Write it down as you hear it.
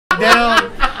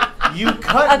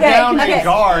cut down a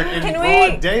guard in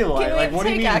broad daylight. Like, what do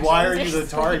you mean? actions? Why are you the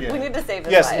target? We need to save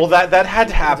his Yes, life. well that had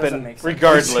to happen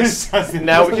regardless.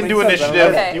 Now we can do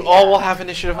initiative. Okay, you all will have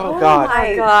initiative. Oh God.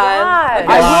 my God.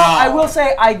 I will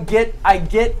say I get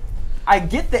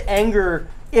the anger.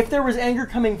 If there was anger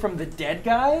coming from the dead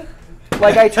guy,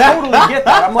 like I totally get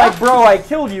that. I'm like, bro, I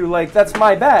killed you. Like that's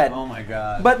my bad. Oh my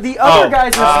God. But the other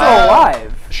guys are still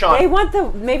alive. Shawn, They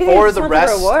want maybe they for just the want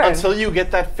rest, the reward. until you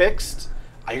get that fixed,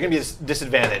 you're gonna be at a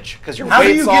disadvantage because your How do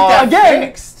weight's you get off. that Again,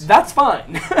 fixed? that's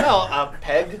fine. Well,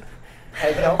 peg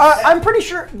helps. I'm pretty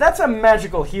sure that's a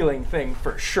magical healing thing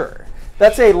for sure.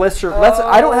 That's a lesser.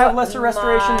 I don't have lesser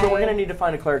restoration, but we're gonna need to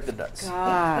find a clerk that does.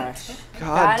 Gosh,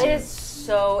 God, that is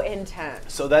so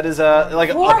intense. so that is like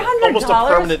almost a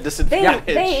permanent disadvantage.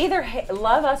 They either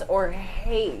love us or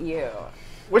hate you.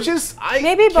 Which is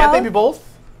Maybe can't they both? be both?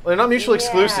 They're not mutually Yeah,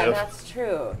 exclusive. that's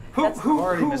true. Who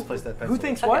already misplaced that pencil. Who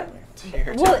thinks what?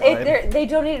 Well, they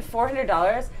donated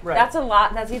 $400. Right. That's a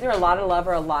lot. That's either a lot of love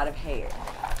or a lot of hate.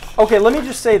 Okay, let me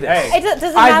just say this. Hey. Does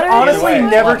it I've matter? honestly Either way,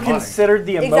 never it's a lot of money. considered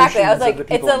the emotions Exactly. I was of like, the it's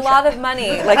people a in lot chat. of money.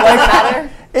 Like, does it matter?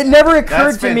 It never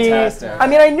occurred That's to me. fantastic. I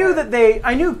mean, I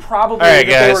knew probably right,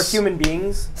 that they were guys. human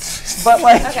beings, but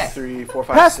like, Okay. 3, 4,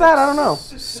 5, Past 6, that, I don't know.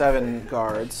 7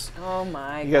 guards. Oh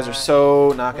my. You guys are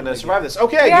so not going to survive this.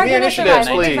 Okay, We give are me gonna initiatives,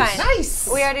 survive. We'll be please. fine. Nice.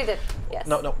 We already did. Yes.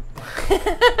 No.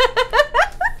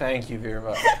 Thank you,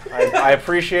 Virva. I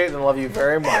appreciate and love you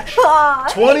very much. Aw,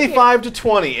 25 to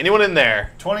 20. Anyone in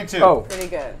there? 22. oh, pretty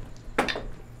good.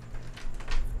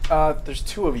 There's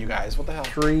 2 of you guys. What the hell?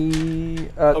 3.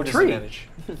 Oh, 3. disadvantage.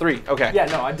 3. Okay. Yeah,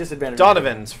 no, I disadvantage.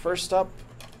 Donovan's first up.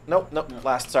 Nope.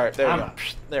 Last start. There we go. I'm-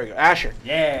 There we go. Asher.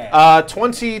 Yeah.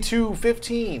 20 to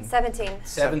 15. 17.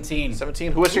 17.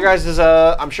 17. What's your guys'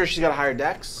 I'm sure she's got a higher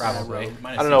dex. Probably.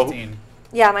 Mine is I don't know. 16.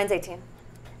 Yeah, mine's 18.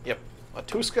 Yep.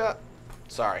 Aatuska.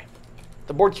 Sorry.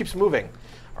 The board keeps moving.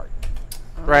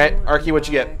 Right. Arqe, what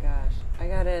you Oh get? my gosh. I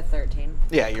got a 13.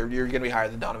 Yeah, you're going to be higher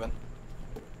than Donovan.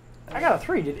 I got a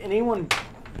 3. Did anyone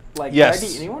like? Yes. Did I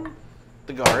beat anyone?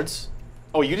 The guards.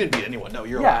 Oh, you didn't beat anyone. No,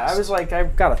 you're Yeah, last. I was like, I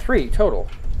got a 3 total.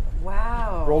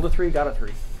 Wow. Rolled a 3, got a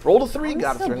 3. Rolled a 3, I'm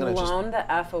got a still 3. I'm gonna just. blown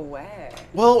the F away.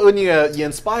 Well, when you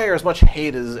inspire as much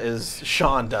hate as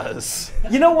Shawn does.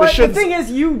 You know what? The should- thing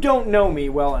is, you don't know me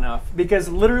well enough because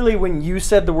literally when you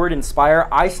said the word inspire,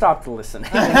 I stopped listening.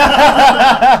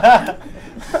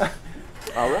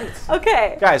 All right.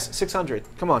 Okay. Guys, 600.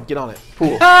 Come on, get on it.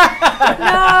 Pool. No,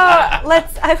 I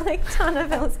like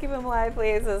Donovan. Let's keep him alive,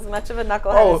 please. As much of a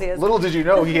knucklehead Oh, as he is. little did you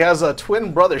know, he has a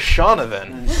twin brother,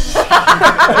 Shawnovan. Who's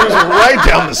right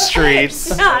down the street.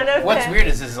 Donovan. What's weird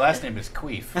is his last name is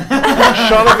Queef.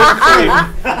 Shawnovan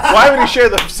Cleve. Why would he share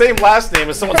the same last name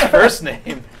as someone's first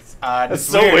name? That's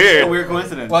so It's weird. a weird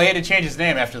coincidence. Well, he had to change his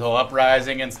name after the whole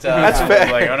uprising and stuff. That's And fair. it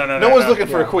was like, oh, no. No one's looking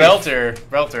for a queen.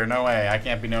 Belter, no way. I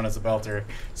can't be known as a Belter.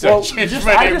 So Well, I changed just,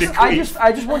 my I, name just, to I, Queef. just,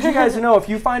 I just want you guys to know, if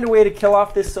you find a way to kill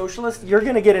off this socialist, you're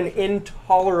going to get an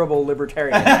intolerable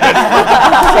libertarian.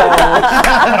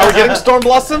 Are we getting Storm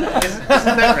Blossom? Isn't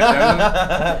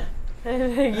that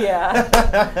redundant?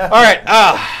 Yeah. All right.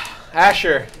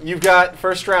 Asher, you've got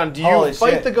first round. Do you Holy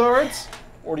fight shit. the guards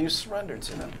or do you surrender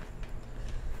to them?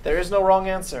 There is no wrong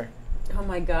answer. Oh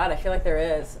my God, I feel like there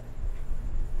is.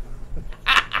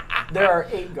 There are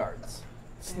 8 guards.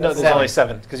 No, there's 7. only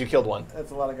 7 because you killed one.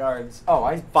 That's a lot of guards. Oh,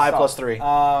 I 5 stopped. plus 3.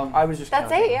 I was just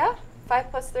That's counting. 8, yeah?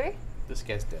 5 plus 3? This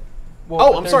guy's dead. Well,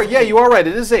 Oh, but I'm there's sorry. Yeah, 8. you are right.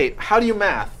 It is 8. How do you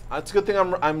math? It's a good thing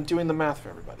I'm doing the math for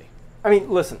everybody. I mean,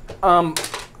 listen.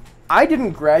 I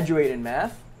didn't graduate in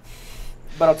math,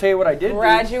 but I'll tell you what I did do.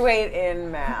 Graduate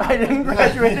in math. I didn't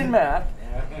graduate in math.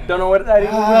 Don't know what that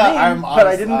even would mean, but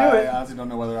I didn't do I it. honestly don't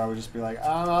know whether I would just be like,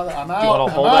 I'm out. Do you want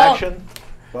to hold I'm out. action?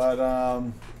 But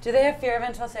Do they have fear of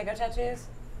Intelseco tattoos?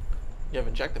 You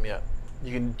haven't checked them yet.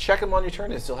 You can check them on your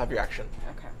turn and still have your action.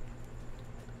 Okay.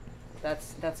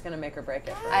 That's gonna make or break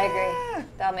it. For me. I agree.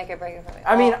 That'll make it break it for me.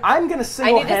 I mean, I'm gonna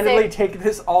single-handedly say- take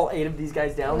this all 8 of these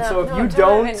guys down. No, so if No, you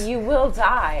Donovan, don't, you will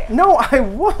die. no, I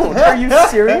won't. Are you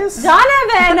serious?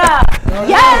 Donovan,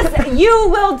 yes, you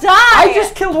will die. I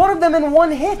just killed one of them in one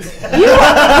hit. you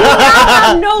now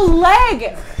have no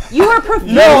leg. You are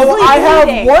profusely No, I have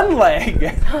bleeding. one leg.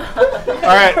 All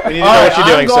right, we need to know what you're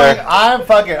doing, sir.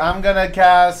 Fuck it. I'm gonna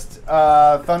cast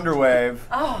Thunderwave.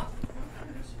 Oh,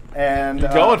 And You're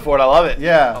going for it. I love it.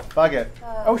 Yeah, fuck it.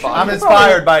 Oh shit! I'm you could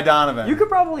inspired by Donovan. You could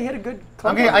probably hit a good.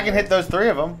 I can hit those 3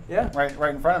 of them. Yeah. Right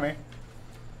in front of me.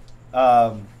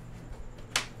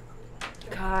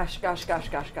 gosh. So Gosh,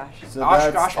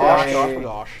 that's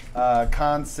gosh. a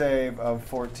con save of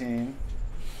 14.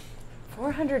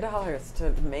 $400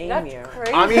 to maim That's you.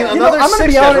 crazy. I mean, You know, another I'm gonna 6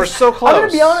 be hit. honest. We're so close. I'm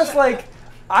gonna be honest. Like,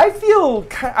 I feel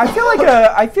kind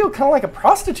of like a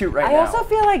prostitute right I now. also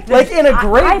feel like like in a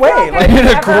great I feel way, like like I've in a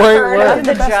never great heard way, of in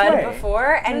the the best Judd way.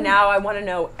 before, and now I want to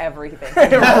know everything. Right?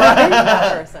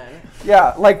 That person.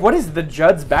 Yeah, like what is the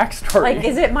Judd's backstory? Like,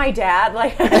 is it my dad?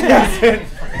 Like,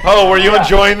 Oh, were you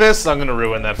enjoying this? I'm gonna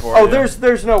ruin that for you. oh,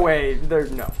 there's no way.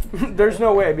 There's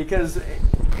no way because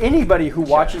anybody who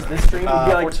watches this stream would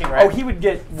be like, 14, right? oh, he would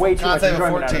get way too much Concept of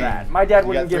enjoyment out of 14. that. My dad You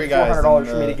wouldn't got give three guys $400 in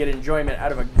for me the- to get enjoyment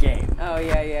out of a game. oh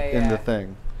yeah. In the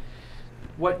thing.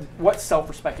 What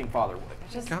self-respecting father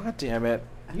would? God damn it!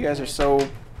 You guys are so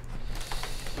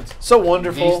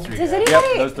wonderful. These three Does guys. anybody?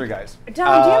 Yep, those 3 guys.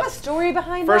 Dom, do you have a story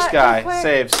behind First that? guy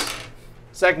saves.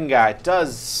 Second guy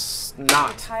does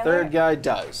not. Tyler? Third guy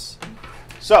does.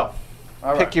 So,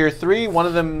 All pick right. your 3. One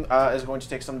of them is going to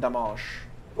take some damage.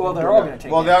 Well, they're all going to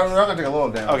take. Well, damage. they're going to take a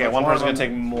little damage. Okay, one of person's gonna them-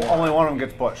 take more. Only one of them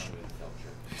gets pushed.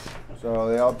 So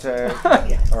they all take,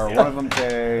 or one of them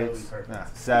takes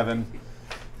 7.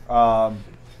 I'll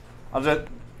just.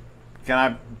 Can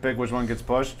I pick which one gets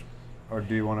pushed, or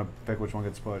do you want to pick which one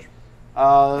gets pushed?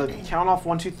 Count off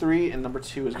 1, 2, 3, and number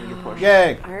 2 is going to get pushed.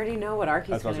 Yay! I already know what Arqe's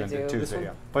That's what I gonna was going to do. do. 2, so yeah.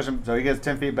 Push him. So he gets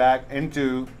 10 feet back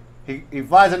into. He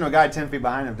flies into a guy 10 feet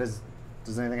behind him. Does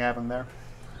anything happen there?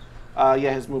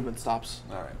 Yeah, his movement stops.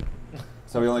 All right.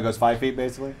 So he only goes 5 feet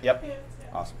basically. Yep.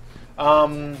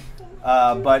 Awesome.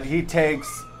 But he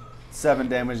takes 7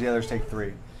 damage. The others take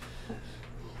 3.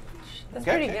 That's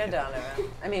Okay. pretty good, Donovan.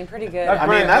 I mean, pretty good. I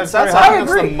mean, that's pretty I high. think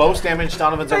that's the agree. most damage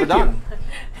Donovan's ever Thank done.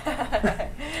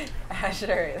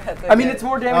 Sure. That's I mean, it's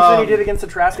more damage than he did against the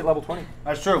Trask at level 20.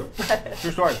 That's true.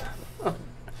 True story.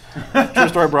 True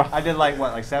story, bro. I did like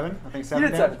 7? I think 7.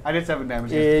 did damage? 7. I did 7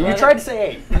 damage. Yeah, you tried to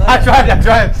say 8. I tried.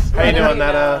 How you doing,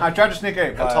 that? I tried to sneak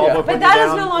 8. tall Yeah. book But putting that you is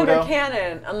down, no longer Udo?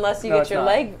 canon unless you No, get it's your not.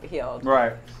 leg healed.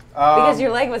 Right. Because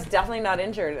your leg was definitely not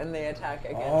injured in the attack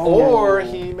again. Or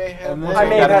he may have. And then I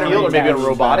may have had a healed, or maybe a reattach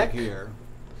robotic. here.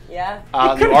 Yeah.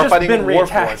 It could You have are just fighting been reattached.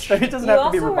 Warforged. It doesn't You have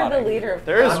to be also were the robotic. leader of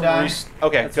There is I'm done.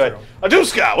 okay, That's good. true.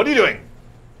 Aatuska, what are you doing?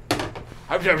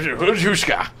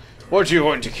 Aatuska, what are you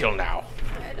going to kill now?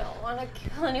 I don't want to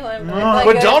kill anyone.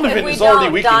 But Donovan is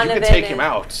already weakened. You can take him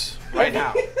out right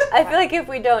now. I feel like if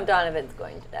we don't, Donovan's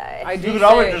going to die. I You do could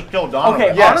always say, just kill Donovan.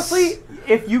 Okay, Yes. honestly,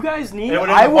 if you guys need, It would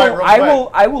end the fight real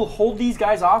quick. I will hold these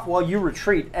guys off while you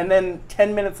retreat, and then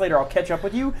 10 minutes later I'll catch up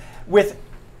with you with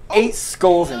 8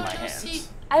 skulls in my hands.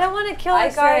 I don't want to kill I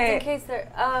the guards say- in case they're.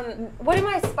 What do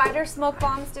my spider smoke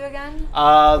bombs do again?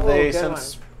 They good send one.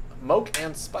 smoke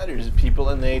and spiders at people,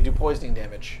 and they do poisoning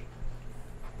damage.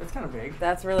 That's kind of big.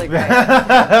 That's really great.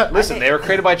 Listen, they were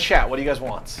created by chat. What do you guys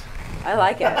want? I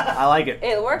like it. I like it.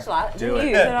 It works a lot. Do You it.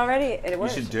 used it already. It You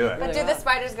works. should do it. But Really do the well.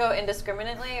 spiders go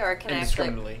indiscriminately, or can I actually?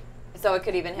 Indiscriminately. So it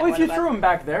could even hit Well, one if you of us. threw them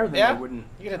back there, then Yeah. they wouldn't.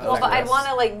 You can hit Well, those but I'd guys. want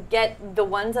to like get the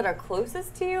ones that are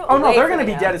closest to you. Oh no, away they're from going to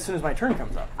be you. dead as soon as my turn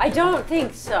comes up. I don't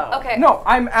think so. Okay. No,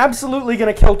 I'm absolutely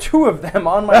going to kill 2 of them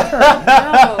on my turn.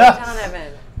 No,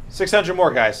 Donovan. 600 more,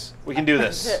 guys. We can do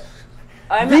this.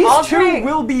 I'm These 2 altering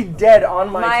will be dead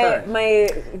on my turn. my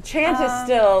chant is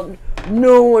still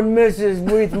no one messes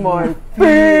with my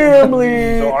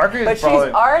family. So Arqe is but probably.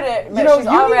 she's already. You know, she's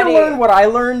you already, need to learn what I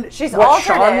learned, She's what altered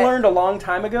Shawn it learned a long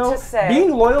time ago. to say-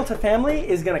 Being loyal to family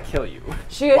is going to kill you.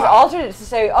 She has altered it to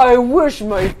say, "I wish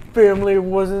my family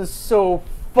wasn't so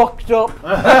fucked up."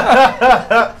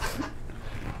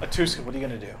 Aatuska, what are you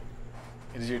going to do?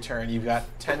 It is your turn. You've got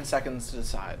 10 seconds to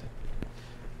decide.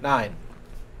 9,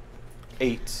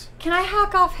 8, Can I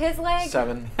hack off his leg?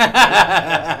 7.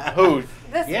 Who?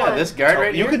 This Yeah, one. this guard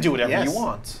right You here. can do whatever Yes. you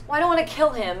want. Well, I don't want to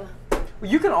kill him.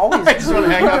 You can always. I just wanna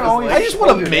hang you up can his always- leg. I just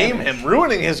want to maim him,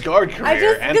 ruining his guard career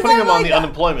just- and 'cause putting I'm him on like the a-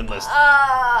 unemployment list.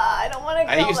 I don't want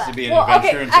to I kill used that. to be an well,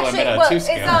 adventurer okay, until I actually, met well,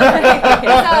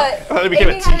 Aatuska. Then he became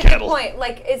a Amy tea had a good kettle. point.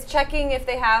 Like, is checking if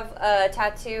they have a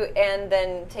tattoo and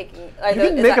then taking. You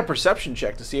can make a perception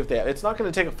check to see if they have. It's not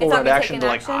going to take a full not round gonna action take to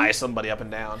an like action? eye somebody up and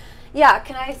down. Yeah,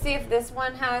 can I see if this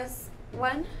one has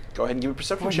one? Go ahead and give me a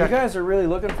perception Well, you check. guys are really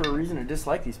looking for a reason to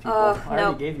dislike these people. I no.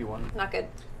 already gave you one. Not good.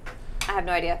 I have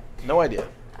no idea. No idea.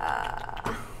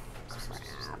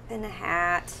 In a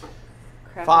hat.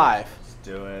 5, Let's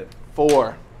do it.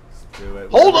 4. Let's do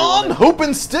it. Hold Whatever you on, wanna- hoop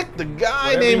and stick. The guy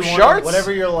whatever named you wanna- Sharts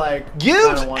Whatever you're like. gives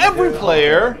kinda wanna every do.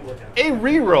 player a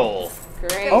reroll.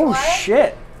 Great. Oh What?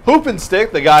 shit! Hoop and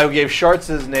stick, the guy who gave Sharts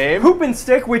his name, Hoop and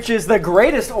Stick, which is the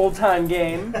greatest old time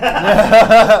game.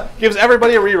 gives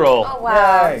everybody a reroll. Oh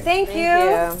wow! Yay. Thank Thank you.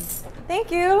 you.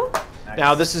 Thank you.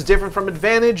 Now this is different from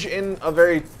advantage in a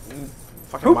very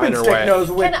fucking Hoop and minor Stick way. knows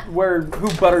Can I- where who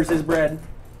butters his bread.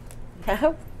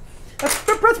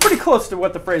 That's pretty close to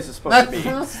what the phrase is supposed to be.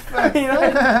 That's You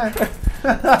know?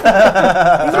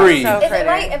 3. So pretty.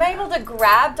 Am I able to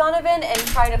grab Donovan and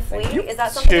try to flee? Is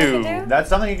that something I can do? That's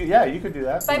something you could, yeah, you could do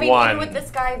that. But I mean, 1. even with this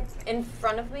guy in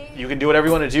front of me? You can do whatever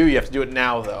you want to do. You have to do it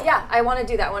now, though. Yeah, I want to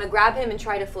do that. I want to grab him and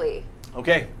try to flee.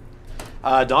 Okay.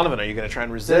 Donovan, are you going to try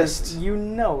and resist? You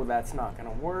know that's not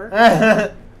gonna work.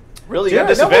 Really? You have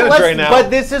disadvantage right now. But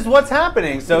this is what's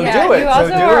happening, so Yeah, do it. you So also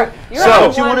do are- it. you're So- on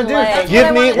what you wanna one do? leg.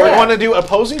 Give me, we're Yeah. going to do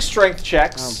opposing strength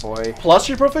checks. Oh boy. Plus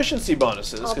your proficiency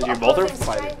bonuses, because you both are Opposing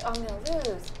fighting. strength? I'm going to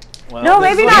lose. Well, No,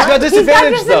 maybe he's not. got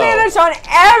disadvantage, He's got disadvantage on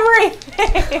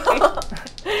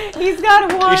everything. He's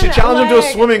got one. You should challenge him to a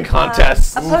leg. swimming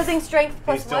contest. Opposing strength He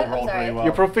plus still what? I'm rolled sorry. pretty well.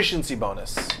 Your proficiency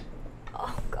bonus.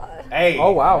 Oh, God. Hey.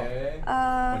 Oh wow.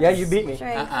 Yeah, you beat me.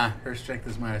 Her strength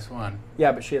is -1.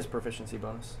 Yeah, but she has proficiency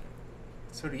bonus.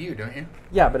 So do you, don't you?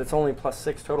 Yeah, but it's only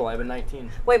 +6 total. I have a 19.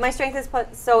 Wait, my strength is plus,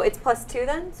 so it's +2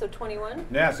 then? So 21?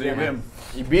 Yeah, so you beat him.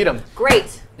 You beat him.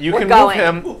 Great. You We're can going.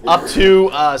 move him up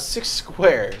to 6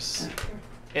 squares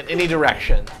in any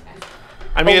direction.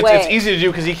 I mean, it's Away. easy to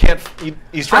do because he can't.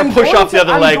 He's trying I'm to push going off the to-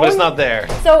 other I'm leg, but it's going- not there.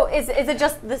 So is it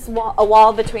just this wall, a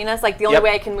wall between us? Like the only Yep.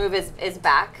 way I can move is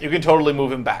back? You can totally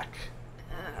move him back.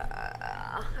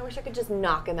 I wish I could just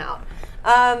knock him out.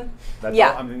 That's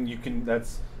Yeah. all, I mean, you can,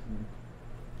 that's...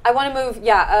 I want to move,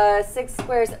 6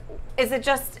 squares. Is it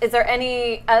just, is there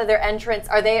any other entrance?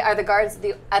 Are the guards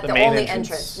at The the main only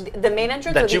entrance. entrance? The main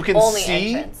entrance That or you the can only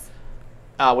see? entrance?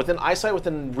 Within eyesight,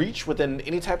 within reach, within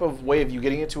any type of way of you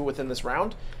getting into it within this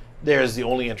round, there's the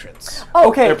only entrance.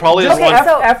 Okay. There probably is okay, one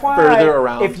so- FYI, further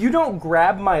around. If you don't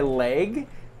grab my leg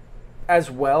as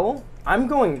well, I'm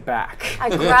going back. I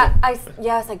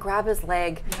grab his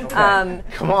leg.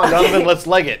 Come on, Donovan, let's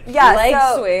leg it. Yeah, Leg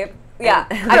so- sweep. Yeah,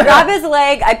 I grab his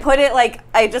leg. I put it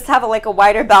I just have a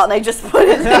wider belt, and I just put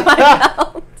it in my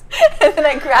mouth, and then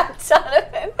I grab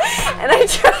Donovan, and I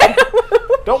try to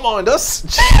move. Don't mind us.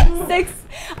 6.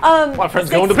 My friend's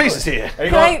going to 6 pieces here. Are you,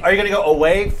 Can are you going to go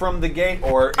away from the gate,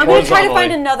 or... I'm going to try to horizontally.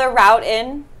 find another route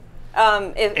in.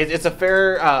 It's a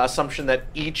fair assumption that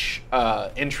each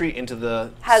entry into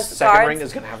the Has second guards, ring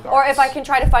is going to have guards. or if I can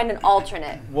try to find an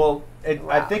alternate. Well,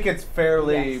 I think it's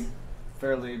fairly... Yes.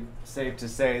 Fairly safe to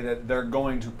say that they're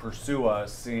going to pursue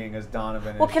us, seeing as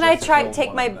Donovan. Well, is can I just try killed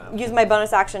take one of my them. use my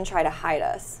bonus action try to hide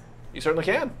us? You certainly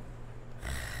can.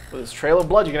 With his trail of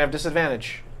blood, you can have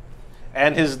disadvantage.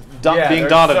 And his Yeah, being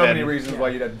there's Donovan. so many reasons why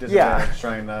you'd have disadvantage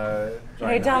trying to...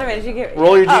 Hey, Donovan, did you get...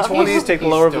 Roll your Oh. d20s, take the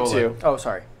He lower of the stole 2. Oh,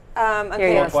 sorry.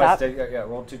 Okay. you Roll go. twice, Stop.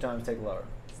 roll 2 times, take lower.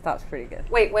 Stop's pretty good.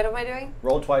 Wait, what am I doing?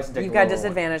 Roll twice and take You've the got lower one.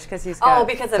 disadvantage because he's got... Oh,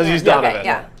 because of 'Cause he's yeah, Donovan. Okay,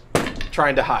 yeah.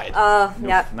 Trying to hide.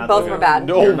 Yeah, not both the were good. bad.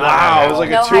 No, You're not wow. bad. It was like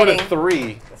No a 2 and a hiding.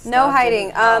 3. No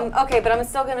hiding. Okay, but I'm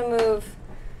still gonna move.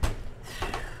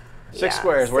 6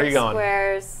 squares. Where are you 6 going?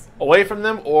 Squares. Away from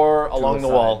them or along the the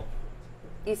side. wall?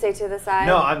 You say to the side.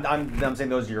 No, I'm saying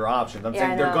those are your options. I'm Yeah,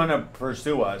 saying I they're know. going to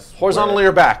pursue us. Horizontally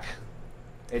or back?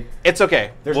 It, It's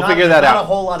okay. There's We'll not- figure there's that not out. a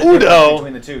whole lot of difference Udo,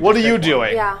 between the two. what are Just you pick one.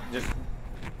 doing? Yeah. just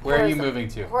Where are you moving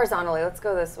to? Horizontally. Let's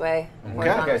go this way.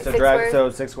 Horizontally. okay. So 6 drag. squares. So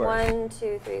 6 squares. 1,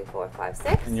 2, 3, 4, 5,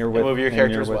 6. And you're And with. move your and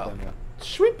character you're as with well. them, yeah.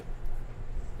 Sweep.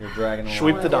 You're dragging along.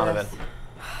 Sweep the Donovan.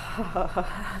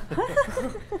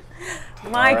 My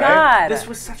All right. God. This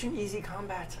was such an easy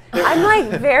combat. I'm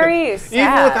like very sad.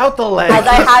 Even without the leg. As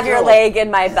I have your leg in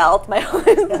my belt, my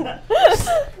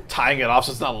Tying it off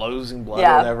so it's not losing blood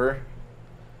Yeah. or whatever.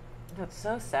 That's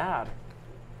so sad.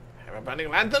 I'm a burning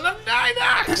lantern of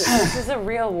Ninox. This is a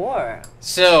real war.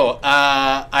 So,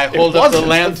 I hold up the wasn't.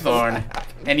 lanthorn,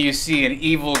 and you see an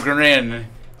evil grin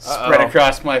spread Uh-oh.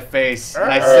 across my face,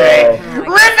 and I say,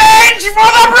 Revenge for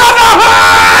the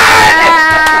Brotherhood!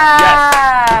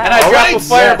 and I All drop right, a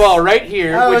fireball right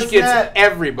here, Oh, which it's gets that.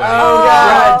 everybody.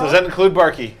 Does that include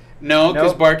Barky? No,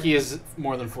 because Nope. Barky is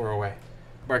more than 4 away.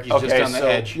 Barky's Okay, just on the so-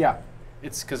 edge. Yeah.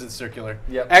 It's because it's circular.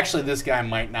 Yep. Actually, this guy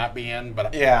might not be in,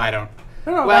 but Yeah. I don't.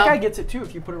 No, Well- that guy gets it too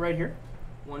if you put it right here.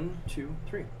 1, 2,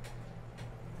 3.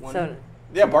 1, So,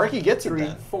 Yeah, Barky gets it 3,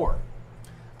 then. 4.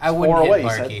 I wouldn't 4 hit away, you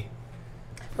said. Barky.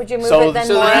 Would you move So- it then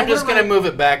So more? then I'm just going to move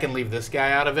it back and leave this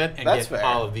guy out of it and That's get fair.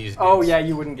 all of these Oh dudes. yeah,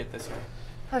 you wouldn't get this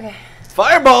guy. Okay.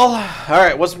 Fireball. All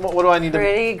right. What do I need to?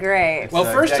 pretty great. Well,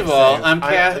 So first dex of all, save. I'm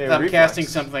reflex. casting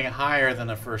something higher than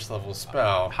a first level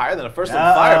spell. Higher than a first Uh-oh.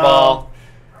 level fireball.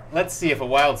 Let's see if a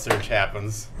wild surge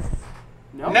happens.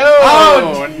 No. No!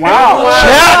 Oh, wow.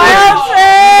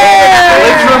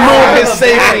 Let's remove his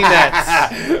safety nets.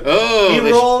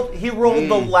 Oh, He rolled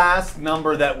the last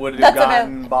number that would have That's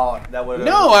gotten bought. That would have.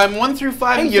 no, I'm 1 through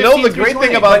 5. Hey, and you know 15 the through great 20.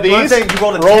 thing about But I'm these? saying you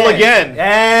rolled a Roll 10. again.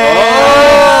 Yeah.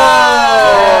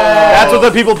 That's what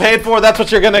the people paid for. That's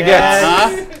what you're gonna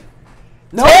Yes. get.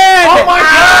 No. 10! Oh my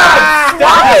God!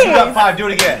 Nice! You got 5. Do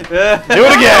it again. Do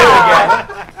it again.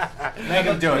 Make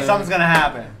him do it. Something's gonna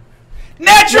happen.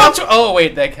 Natural. Oh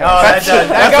wait, that Oh, counts.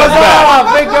 that goes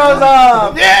off. It goes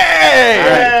off.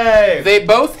 Yay! Yay! They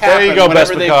both happen. There you go,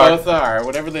 whatever Best they Picard. both are.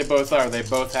 Whatever they both are, they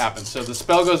both happen. So the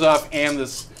spell goes off and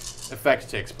this effect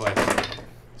takes place.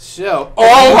 So.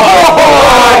 Oh!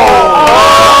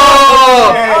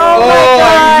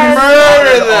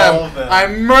 I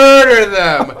murder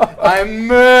them! I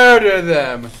murder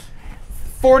them!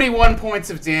 41 points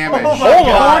of damage. Oh my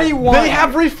God. 41. They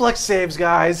have reflex saves,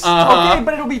 guys. Okay,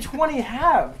 but it'll be 20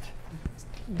 halved.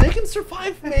 They can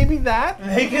survive maybe that.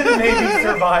 They can maybe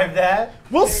survive that.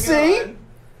 We'll see.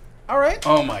 All right.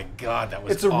 Oh my God, that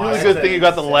was It's a really awesome. good thing you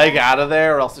got the leg out of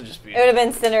there, or else it'd just be. It would have been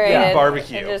incinerated. Yeah,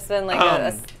 barbecue. It'd just been like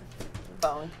a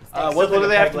bone. What do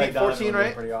they have to be? Like Donovan 14, would be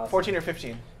right? pretty awesome. 14 or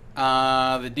 15.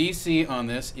 The DC on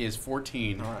this is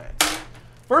 14. All right.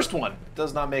 First one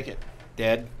does not make it.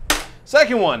 Dead.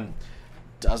 Second one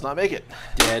does not make it.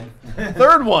 Dead.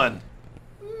 Third one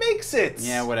makes it.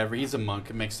 Yeah, whatever. He's a monk.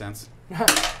 It makes sense.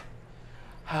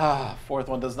 Fourth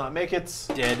one does not make it.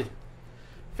 Dead.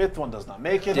 Fifth one does not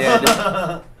make it.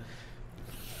 Dead.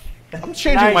 I'm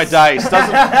changing my Nice. dice.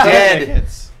 Doesn't Dead. make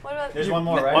it. What about There's one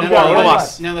more, right? One No, more. no, One no, more.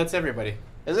 no, that's everybody.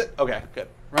 Is it? Okay, good.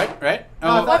 Right? Right? No,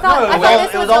 Oh, I thought, I thought no,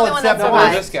 this it was was the all only one that except for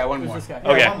survived. this guy. One more. This guy.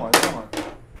 Yeah, Okay. one more. One more.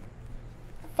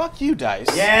 Fuck you, dice.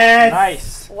 Yes.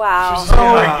 Nice. Wow.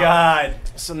 Oh my God.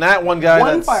 So that one guy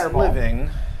One that's fireball. living.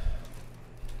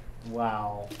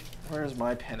 Wow. Where's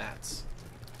my pen at?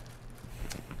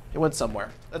 It went somewhere.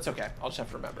 That's okay. I'll just have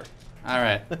to remember. All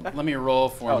right. Let me roll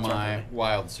for Oh, it's my on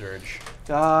wild surge.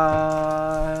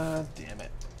 God damn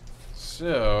it.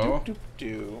 So, Doop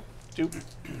doo. Doop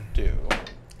doo.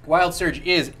 wild surge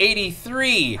is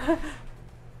 83.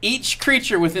 Each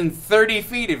creature within 30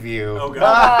 feet of you. Oh God.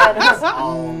 God. That's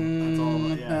all. That's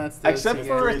all. Yeah. Except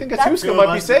for, I think That's Aatuska two might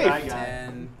of be us and safe. I got-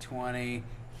 10, 20.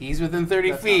 He's within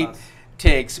 30 That's feet. not us.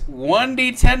 Takes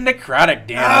 1d10 necrotic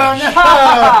damage.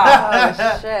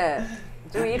 Oh shit.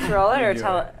 Do we each roll it or do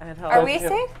tell it. it? Are we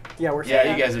safe? Yeah, we're Yeah,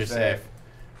 safe. you guys are Safe. safe.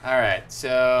 All right,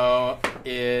 so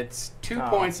it's 2 Oh.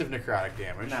 points of necrotic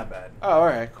damage. Not bad. Oh, all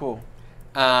right, cool.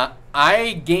 I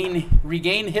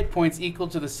regain hit points equal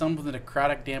to the sum of the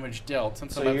necrotic damage dealt.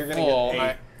 Since So I'm you're at gonna full, get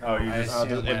 8. Oh, you I just.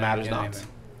 assume it I matters don't get not. anything.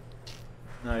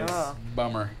 Nice. Oh.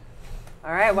 Bummer.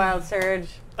 All right, wild surge.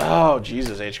 Oh,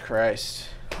 Jesus H. Christ.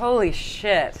 Holy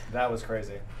shit. That was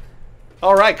crazy.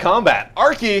 All right, combat.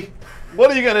 Arqe,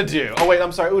 what are you going to do? Oh, wait,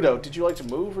 I'm sorry. Udo, did you like to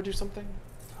move or do something?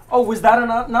 Oh, was that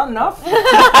not enough?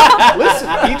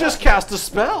 Listen, he just cast a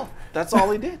spell. That's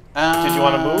all he did. Did you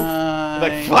want to move?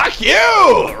 Like, fuck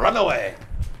you! Run away.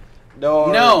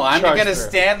 No, I'm charge gonna through.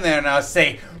 stand there and I'll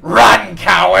say, "Run,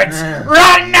 cowards!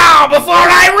 Run now before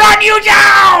I run you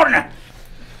down!"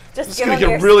 Just It's give going them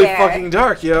to your get really stare. fucking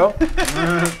dark, yo.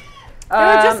 They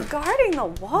were just guarding the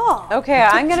wall. Okay,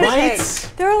 I'm gonna Right?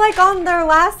 take. They were like on their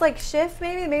last shift,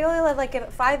 maybe only like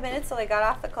 5 minutes, so they got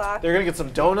off the clock. They're going to get some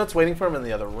donuts waiting for him in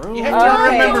the other room. You have to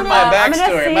Okay. remember my I'm gonna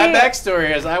backstory. My say-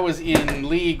 backstory is I was in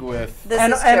league with This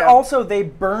and is and true. also they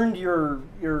burned your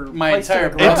My place to entire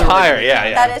the ground. Entire,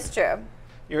 yeah. That is true.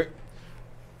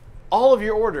 All of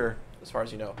your order, as far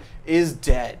as you know, is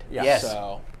dead. Yes.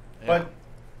 So, yeah. But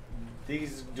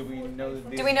these, do we know that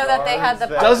these Do we know that they had the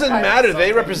guards doesn't Fire matter. They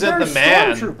something? represent They're the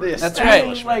man. stormtroopers. That's The right.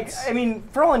 establishments. I mean,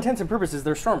 for all intents and purposes,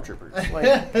 they're stormtroopers.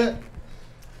 Like,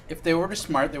 If they were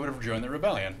smart, they would have joined the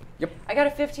rebellion. I got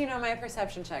a 15 on my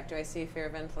perception check. Do I see fear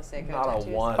of Inflaseco? Not a tattoos?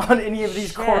 1. on any of these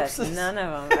Shit, corpses. None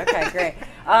of them. Okay, great.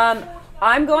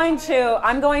 I'm going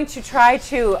to try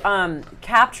to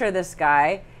capture this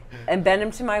guy and bend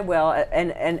him to my will,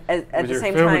 and at the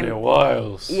same time,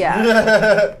 wiles.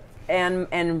 yeah,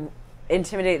 and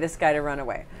intimidate this guy to run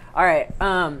away. All right.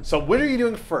 So what are you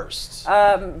doing first?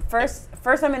 First,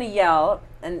 I'm going to yell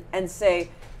and say,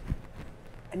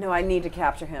 "No, I need to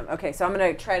capture him." Okay, so I'm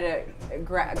going to try to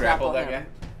grapple that him.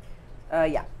 guy.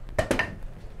 Yeah.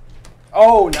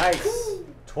 Oh, nice.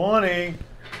 20.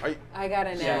 I got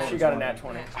a Yeah, nat. she got a nat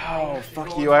 20. Oh,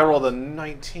 fuck you. I rolled a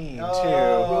 19, too.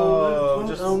 Oh,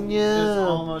 just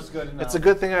almost good enough. It's a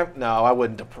good thing I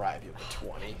wouldn't deprive you of a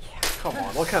 20. Come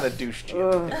on, what kind of douche do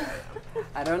you think I am?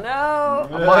 I don't know.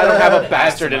 I don't have a That's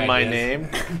bastard some in my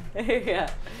ideas. name.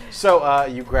 Yeah. So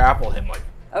you grapple him like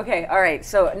Okay. All right.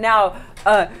 So now,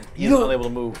 he's unable to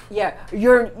move. yeah,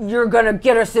 you're gonna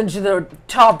get us into the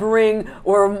top ring,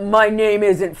 or my name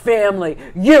isn't family.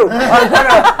 You are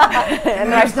gonna,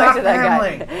 and I stuck to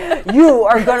that guy. You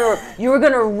are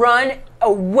gonna run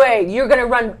away. You're gonna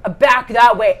run back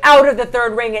that way, out of the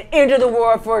third ring and into the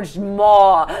Warforged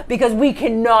Maw, because we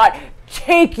cannot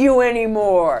take you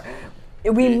anymore.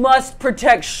 We must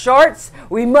protect Sharts,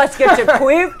 we must get to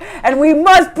Queef, and we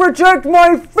must protect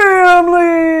my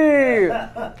family!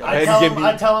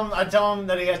 I tell him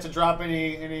that he has to drop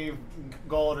any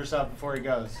gold or stuff before he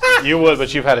goes. You would,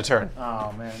 but you've had a turn.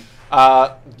 Oh, man.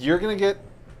 You're going to get...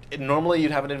 Normally,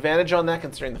 you'd have an advantage on that,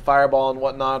 considering the fireball and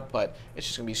whatnot, but it's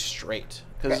just going to be straight.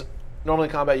 Because normally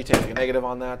in combat, you take a negative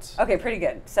on that. Okay, pretty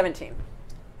good. 17.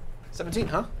 17,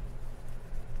 huh?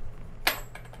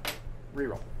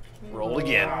 Reroll. Roll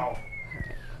again. Wow.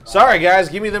 Sorry, guys.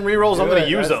 Give me them rerolls. I'm going to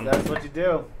use them. That's what you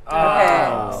do.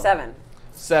 Okay, 7.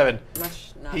 7.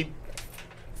 Much not.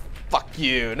 Fuck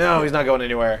you. No, he's not going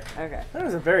anywhere. Okay. That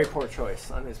was a very poor choice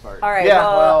on his part. All right, Yeah,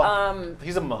 well,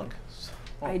 he's a monk.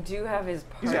 I do have his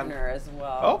He's got- partner as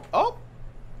well. Oh.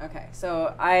 Okay,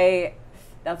 so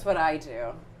that's what I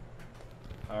do.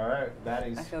 All right,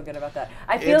 baddies. I feel good about that.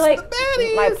 I feel It's like the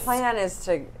baddies. my plan is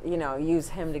to, use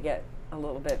him to get a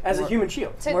little bit As more, a human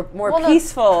shield. more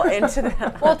peaceful into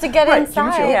the. Well, to get Right, inside,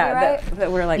 human shield. yeah, right?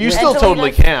 that we're like. You with- still to lead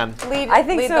totally us- can. Lead, I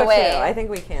think lead so the way. too. I think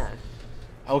we can.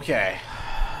 Okay.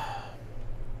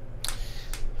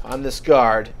 On this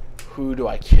guard, who do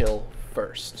I kill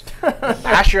first?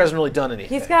 Asher hasn't really done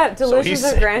anything. He's got so Delusions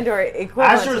he's of Grandeur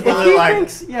equivalent. Asher's to If the- he like-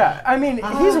 thinks, I mean,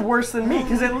 he's worse than me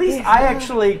because at least I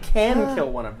actually can kill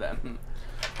one of them.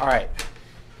 All right.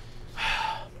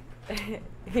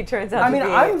 He turns out I to mean,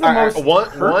 be. I'm the All right,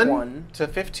 most hurt 1 one. to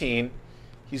 15.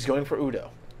 He's going for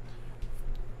Udo.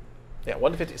 Yeah,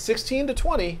 1 to 15. 16 to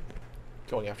 20.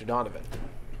 Going after Donovan.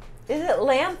 Is it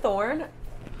Lanthorn?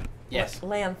 Yes.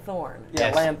 Lanthorn. Yeah,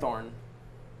 Yes. Lanthorn.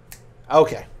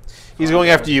 Okay. He's going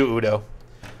after you, Udo.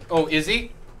 Oh, is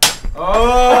he?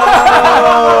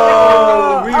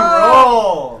 Oh,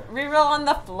 reroll. Reroll on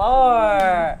the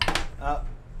floor.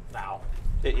 Wow.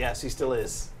 Yes, he still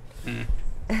is.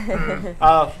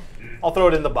 I'll throw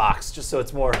it in the box just so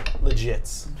it's more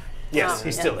legit. Yes,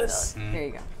 he still is. Here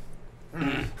you go.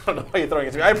 I don't know why you're throwing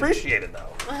it to me. I appreciate it, though.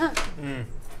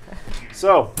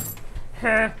 So.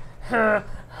 You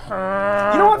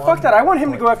know what? Fuck that. I want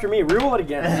him to go after me. Reroll it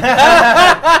again.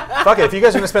 Fuck it. If you guys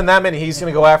are going to spend that many, he's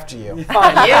going to go after you.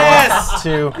 Fine. Yes!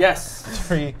 2, Yes.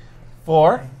 3,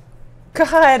 4.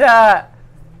 God.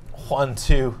 1,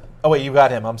 2. Oh, wait, you got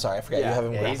him. I'm sorry. I forgot you have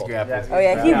him Yeah, he's grappled. grappled. Oh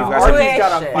yeah, he Yeah. blew Arqe's his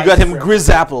got a shit. fight. You got him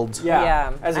grizzappled. Yeah.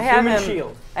 Yeah. As a I have human him-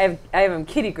 shield. I have him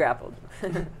kitty grappled.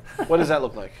 What does that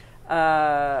look like?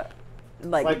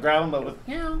 Like grabbing, but with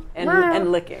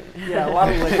and licking. Yeah, a lot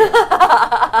of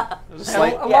licking. Just A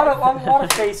like, lot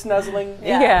of face nuzzling.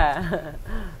 Yeah.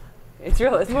 It's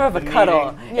more of a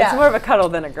cuddle. Yeah. It's more of a cuddle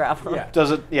than a grapple. Yeah. does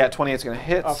it? Yeah, 28's going to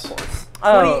hit. Of course.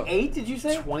 Oh. 28, did you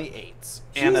say? 28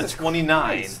 and a Jesus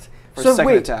 29 Christ. for So second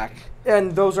wait. attack.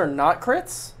 And those are not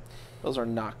crits? Those are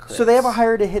not crits. So they have a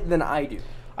higher to hit than I do.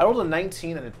 I rolled a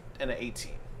 19 and an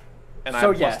 18. And I So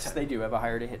have plus yes, 10. they do have a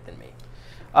higher to hit than me.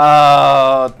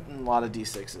 A lot of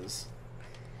d6s.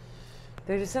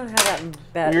 They just don't have that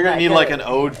bad. You're going to need that like good an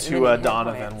ode many to hit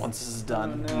Donovan points. once this is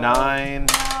done. Oh, no. 9,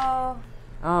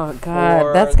 Oh God,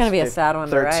 4, that's gonna be a sad one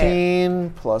to write. 13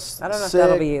 plus I don't know 6. if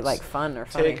that'll be like fun or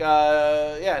funny. Take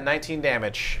 19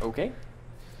 damage. Okay.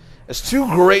 As 2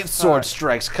 great sword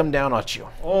strikes come down at you.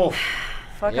 oh,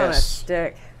 Fuck on a yes.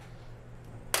 stick.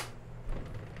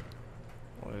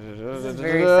 This is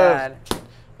very sad. This is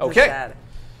Okay. sad.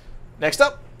 Next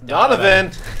up,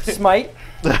 Donovan. Smite.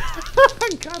 God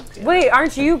damn. Wait,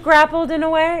 aren't you grappled in a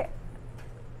way?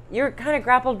 You're kind of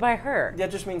grappled by her.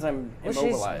 That just means I'm Well, she's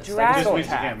immobilized. dragged. I can just still means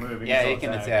you attack. can't move. Yeah, still he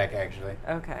can attack, actually.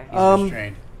 Okay. He's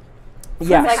restrained.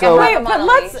 Yeah. Like so a Wait, Pokemon but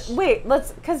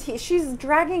let's, because she's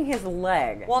dragging his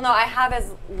leg. Well, no, I have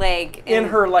his leg In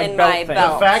her, like, in belt my thing. The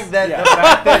belt. fact that Yeah.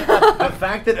 the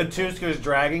fact that Aatuska is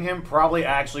dragging him probably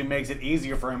actually makes it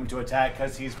easier for him to attack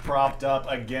because he's propped up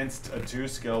against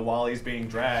Aatuska while he's being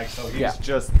dragged. So he's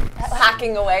just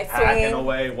hacking away, hacking swinging.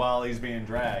 away while he's being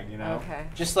dragged. You know. Okay.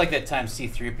 Just like that time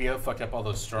C-3PO fucked up all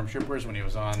those stormtroopers when he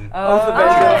was on. Oath of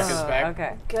Vengeance. His back.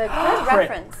 Okay. Good Crit.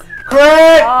 reference.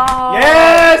 Crit! Oh.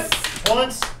 Yes!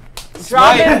 Once.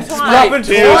 Drop him twice. Dropping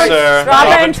To you, twice. sir. Drop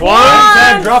him Said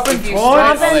twice. dropping If you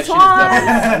twice. strike all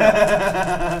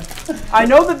that shit is double. I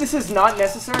know that this is not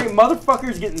necessary.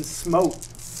 Motherfucker's getting smoked.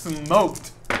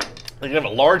 Smoked. They have a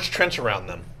large trench around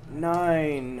them.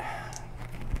 9.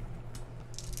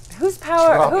 Whose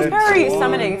power Drop are you it.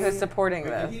 summoning who's supporting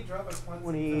this?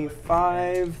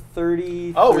 25,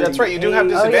 30. Oh, that's right. You do have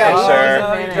 38. disadvantage, Oh, sir.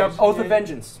 yeah. You dropped- Oath of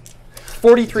Vengeance.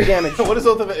 43 damage. What is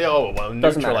Oath of Vengeance? Oh, well,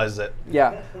 Doesn't neutralizes it.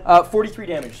 Yeah. 43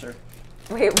 damage, sir.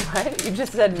 Wait, what? You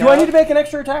just said no. Do I need to make an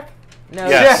extra attack? No.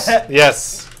 Yes.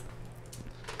 Yes.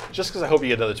 Just because I hope you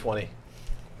get another 20.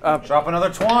 Drop another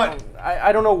 20.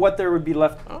 I don't know what there would be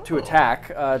left to attack.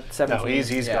 17. No,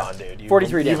 he's gone, dude.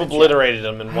 43 You've damage. obliterated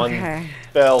him in one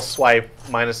fell swipe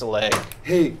minus a leg.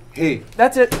 Hey,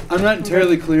 That's it. I'm not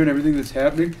entirely clear on everything that's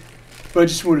happening, but I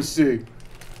just want to say,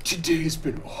 today has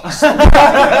been awesome.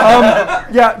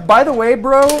 Yeah, by the way,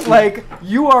 bro, like,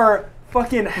 you are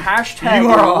fucking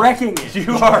hashtag wrecking it.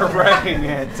 You are wrecking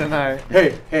it tonight.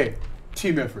 Hey,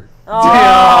 team effort.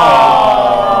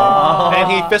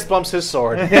 And he fist bumps his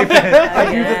sword. I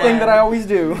do the thing that I always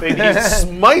do. And he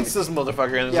smites this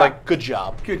motherfucker and is like, good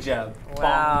job. Good job.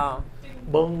 Wow.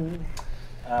 Boom.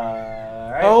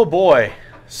 Alright. Oh boy.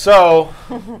 So,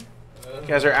 you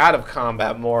guys are out of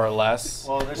combat more or less.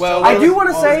 Well, I do want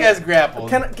to say, this guy's grappled.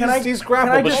 can I? He's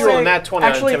grappled, can I but just you rolled say- a nat 20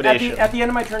 on actually, intimidation. at the end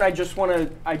of my turn,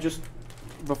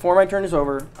 before my turn is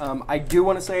over, I do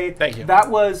want to say Thank you. that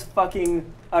was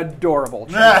fucking adorable.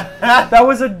 Chat. That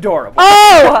was adorable.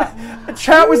 Oh!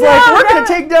 Chat was like, we're gonna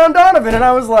take down Donovan, and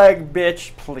I was like,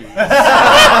 bitch, please.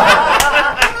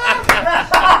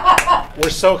 We're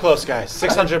so close, guys.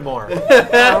 600 more. Oh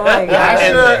my god.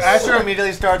 Asher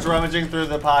immediately starts rummaging through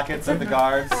the pockets of the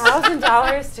guards.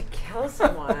 $1,000 to kill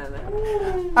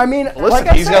someone. I mean, Listen, like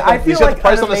I he's said, got the- I feel he's got the like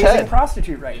price an on his amazing head.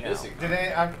 prostitute right now. Did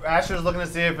Asher's looking to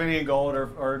see if any gold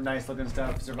or nice looking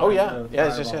stuff survived. Oh, yeah. the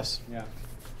Yes. Yeah.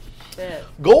 Shit.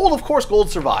 Gold, of course, gold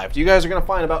survived. You guys are going to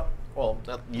find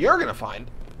you're going to find,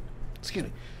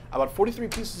 about 43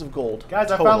 pieces of gold. Guys,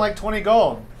 I total. found like 20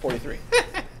 gold. 43.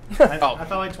 I found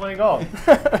like 20 gold.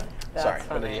 Sorry, I'm an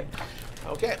funny. idiot.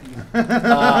 Okay.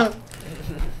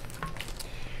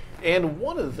 And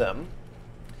one of them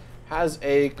has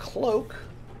a cloak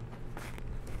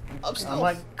of stealth. I'm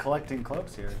like collecting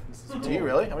cloaks here. This is Do cool. you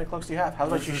really? How many cloaks do you have? How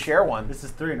about you share one? This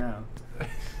is 3 now.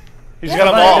 He's got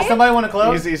them all. Does somebody want a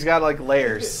cloak? He's got like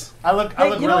layers. I look Hey,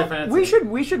 really you know, fancy.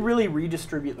 we should really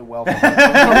redistribute the wealth.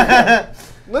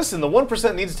 Listen, the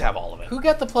 1% needs to have all of it. Who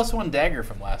got the +1 dagger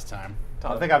from last time?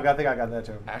 I think I got that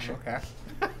too. Asher. Okay.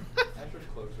 Asher's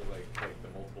cloaks are like the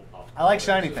multiple pop. I like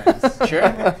shiny things.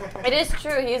 Sure. It is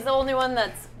true. He's the only one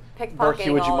that's pickpocketing Barky,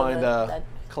 would you all mind of the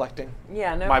collecting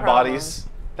Yeah, no my problem. bodies?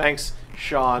 Thanks,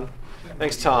 Shawn.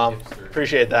 Thanks, Tom.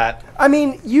 Appreciate that. I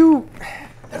mean, you.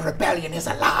 The rebellion is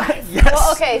alive. Yes.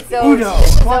 Well, okay, so Udo.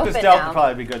 it's Cloak of open stealth now. would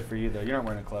probably be good for you though. You're not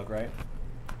wearing a cloak, right?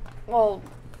 Well,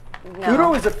 no.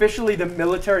 Udo is officially the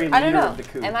military leader I don't know. of the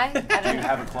coup. Am I? I Do don't you know.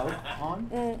 have a cloak on?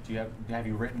 Do you have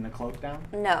you written a cloak down?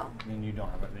 No. Then you don't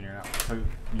have it. Then you're not. So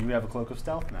you have a cloak of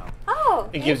stealth now. Oh,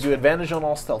 It gives you advantage on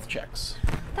all stealth checks.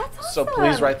 that's awesome. So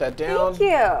please write that down. Thank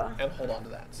you. And hold on to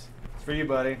that. It's for you,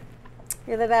 buddy.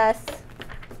 You're the best.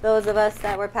 Those of us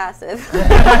that were passive.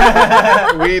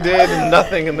 We did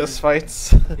nothing in this fight.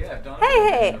 Yeah, Donovan.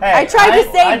 Hey, I tried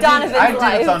to save Donovan's I did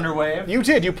life. a Thunderwave. You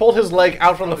did. You pulled his leg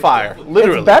out from the fire.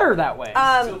 Literally. It's better that way.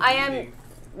 I am.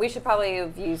 We should probably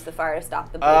have used the fire to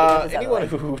stop the bleeding. of his other Anyone leg.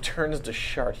 who turns to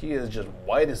Shart, he is just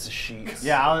white as a sheet.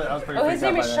 Yeah, I was pretty. Oh, his freaked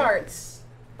out name by is that. Sharts.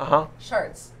 Uh-huh.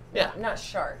 Sharts. Yeah. Not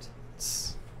Shart.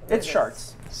 It's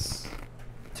sharts.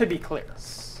 To be clear.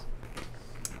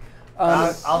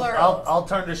 I'll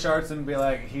turn to Sharts and be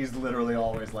like, he's literally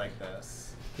always like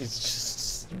this. He's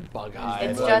just bug-eyed.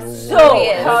 It's like, just So, who he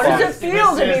is. how does it This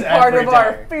feel to is be part every of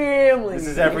our day. family? This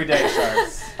is every day,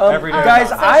 Sharts. Every day. Guys,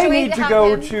 So I should we need to have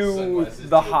go him- to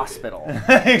the hospital.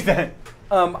 Exactly.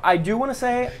 I do want to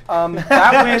say that went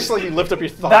Actually, you lift up your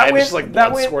thigh that and went just like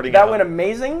blood squirting that out. went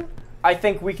amazing. I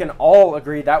think we can all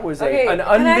agree that was Okay, an can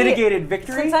I- unmitigated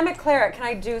victory. Since I'm a cleric, can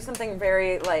I do something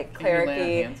very like Can you lay on cleric-y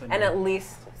hands on and your- at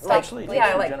least Stop Actually, bleeding.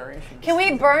 yeah, like generation. Can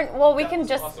we burn? Well, we can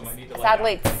just awesome. I need to lay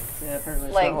sadly. Yeah, apparently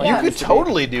it's like not You yeah. could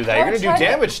totally do that. You're Well, gonna try do it.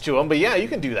 damage to him, but yeah, you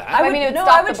can do that. I mean, it would no,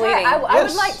 stop I would the try. bleeding. I would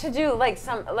Yes. like to do like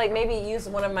some like maybe use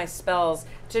one of my spells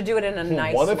to do it in a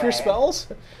nice One way. of your spells?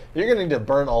 You're gonna need to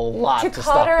burn a lot To to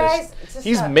stop cauterize- this. to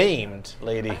He's stop- maimed,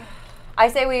 lady. I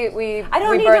say we. I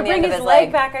don't we need burn to the bring end of his his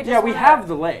leg back. I just Yeah, we wanna- have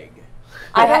the leg.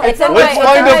 It's in Let's my.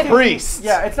 find it's a in my- priest.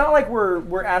 Yeah, it's not like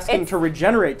we're asking It's- to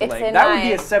regenerate the it's leg. in That would be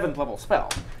my- a 7th level spell.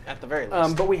 At the very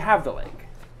least. But we have the leg.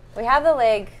 We have the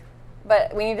leg,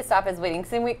 but we need to stop his bleeding.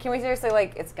 Can we seriously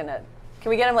like? It's gonna. Can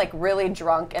we get him like really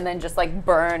drunk and then just like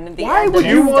burn the Why end would of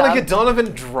Do his you want to stuff? get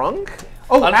Donovan drunk?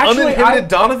 Oh, An actually, uninhibited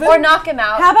Donovan? or knock him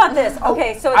out? How about this?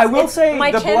 Okay, so it's, I will it's say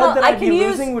my the channel. blood that I I'd can be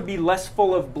use. losing would be less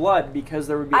full of blood because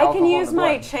there would be I alcohol can use in the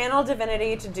my blood. channel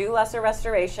divinity to do lesser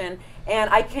restoration, and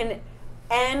I can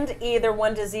end either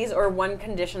one disease or one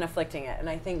condition afflicting it. And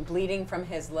I think bleeding from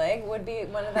his leg would be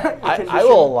one of the. I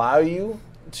will allow you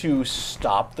to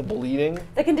stop the bleeding.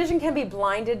 The condition can be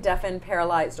blinded, deafened,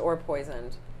 paralyzed, or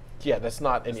poisoned. Yeah, that's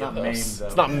not any of not those. maimed, though.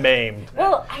 It's not maimed.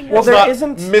 Well, I know. Well, It's there not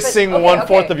isn't. missing but- okay,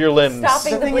 1/4 okay. of your limbs.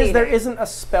 Stopping The the thing is, there bleeding. isn't a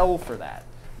spell for that.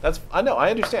 I know. I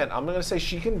understand. I'm gonna say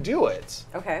she can do it.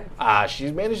 Okay.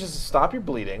 She manages to stop your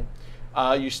bleeding.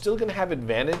 You're still gonna have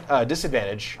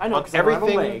disadvantage I know, on 'cause I don't have a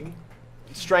everything. leg.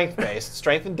 Strength based,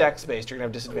 strength and dex based. You're gonna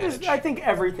have disadvantage. I think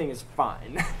everything is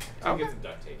fine. I'll get some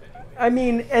duct tape anyway. I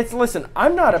mean, listen.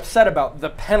 I'm not upset about the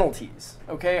penalties.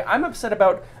 Okay, I'm upset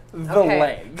about the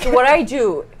leg. So what I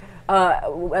do, I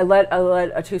let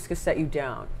Aatuska set you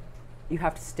down. You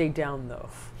have to stay down though.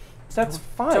 That's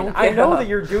fine. Don't I get know up. that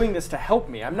you're doing this to help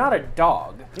me. I'm not a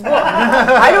dog.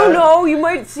 I don't know. You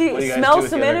might What do you guys do smell with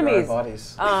some the other enemies.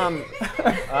 bodies?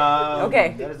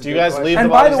 Okay. Do you guys leave And the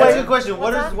by bodies the way- That's a there? good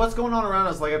question. What's going on around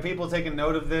us? Like, have people taken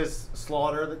note of this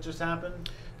slaughter that just happened?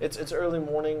 It's early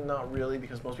morning, not really,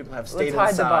 because most people have stayed Let's hide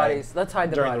inside the bodies. Let's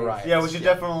hide the during the bodies. riot. Yeah, we should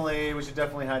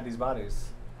definitely hide these bodies.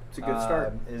 It's a good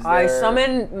start. I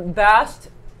summon Bast,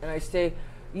 and I say,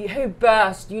 "Hey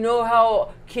Bast, you know how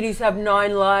kitties have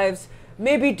 9 lives?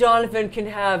 Maybe Donovan can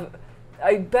have.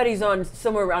 I bet he's on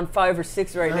somewhere around 5 or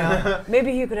 6 right now.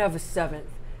 Maybe he could have a 7th.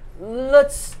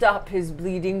 Let's stop his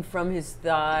bleeding from his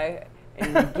thigh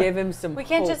and give him some. We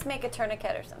can't hope. just make a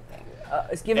tourniquet or something.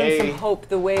 Give him some hope,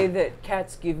 the way that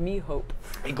cats give me hope."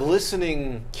 A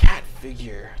glistening cat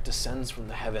figure descends from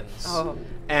the heavens. Oh.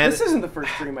 And This isn't the first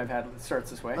dream I've had that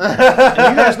starts this way. and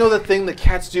you guys know the thing that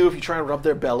cats do if you try and rub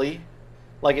their belly?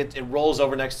 Like it rolls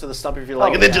over next to the stump of your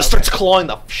leg and then just starts clawing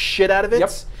the shit out of it.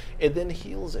 Yep. It then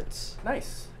heals it.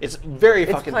 Nice. It's very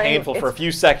It's fucking playing- painful for a it's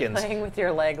few seconds. Playing with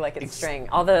your leg like it's string.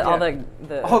 All the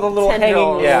little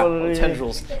tendrils. hanging- Yeah,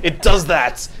 tendrils. It does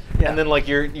that, Yeah. and then like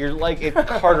your like it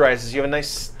cauterizes. You have a nice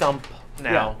stump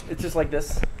now. Yeah, it's just like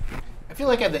this. I feel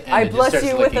like at the end I it just bless starts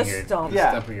you with licking a your stump.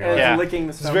 Yeah, stump of your and leg. it's licking the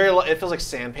It's stump. very. It feels like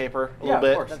sandpaper a Yeah, little of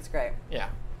bit. course. That's great. Yeah.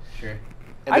 Sure.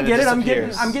 And I then get it.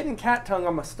 disappears. I'm getting cat tongue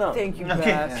on my stump. Thank you, Okay,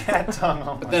 Bast. cat tongue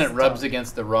on But my then it stomach. rubs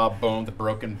against the raw bone, the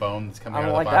broken bone that's coming I out don't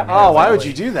of the like that. bottom. Oh, why would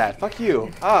Exactly. you do that? Fuck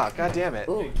you. God damn it.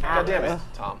 God damn it,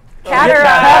 Tom.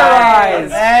 Categorize.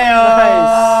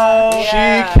 Nice.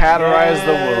 She cauterized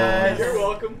the wound. You're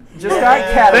welcome. Just got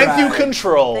categorized. Thank you,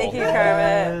 Control. Thank you,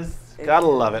 Kermit. Gotta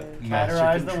love it. Master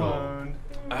Categorize the control. wound.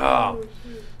 Oh.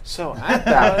 So at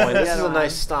that point, this is a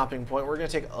nice stopping point. We're gonna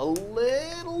take a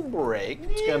little break.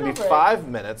 It's gonna be 5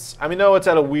 minutes. I mean, no, it's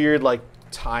at a weird like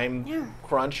time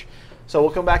crunch. So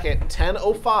we'll come back at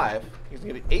 10:05. You're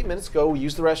gonna give it 8 minutes. Go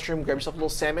use the restroom, grab yourself a little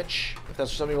sandwich if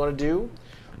that's something you want to do.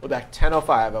 We'll be back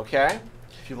 10:05. Okay.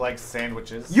 If you like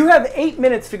sandwiches. You have 8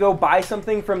 minutes to go buy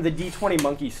something from the D20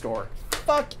 Monkey store.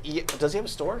 Fuck. Yeah. Does he have a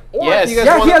store? Or Yes. if you guys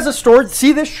Yeah, wanna- he has a store.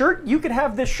 See this shirt? You could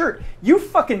have this shirt. You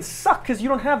fucking suck because you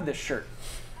don't have this shirt.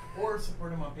 Or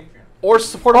support him on Patreon. Or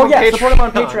support him Oh on yeah, Patreon. support him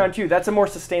on Patreon too. That's a more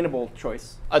sustainable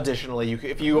choice. Additionally,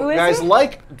 if you Who is guys he?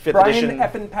 like 5th Brian edition,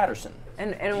 Eppin Patterson.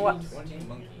 And what? D20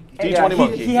 monkey. D20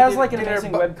 Monkey. He has like an Did our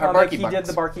amazing Barky webcomic. He Bucks. did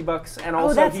the Barky Bucks, and Oh,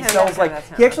 also that's he him, sells that's like him, that's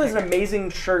him. he actually has Okay, an amazing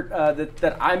shirt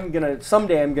that I'm gonna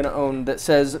someday I'm gonna own that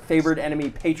says "Favored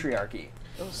Enemy Patriarchy."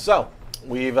 So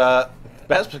we've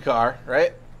Bespikar,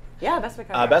 right? Yeah, that's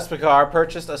because. Bespikar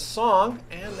purchased a song,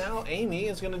 and now Amy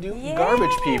is gonna do Garbage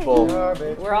People.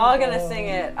 We're all gonna sing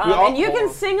it, We all- and you can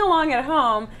sing along at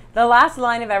home. The last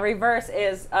line of every verse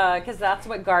is because that's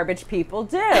what garbage people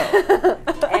do. And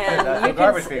That's what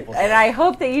garbage people do. And I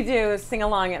hope that you do sing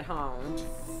along at home.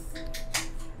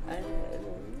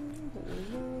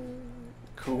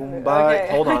 Kumbaya. Okay.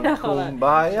 Hold on. Hold on.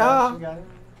 Kumbaya.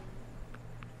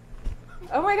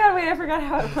 Oh my God! Wait, I forgot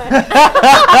how it went.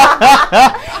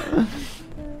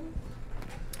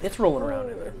 It's rolling around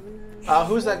in there.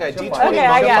 Who's that guy? D20 Okay,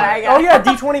 I got it. Oh yeah,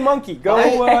 D20 Monkey. Go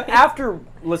after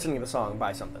listening to the song,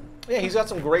 buy something. Yeah, he's got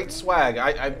some great swag.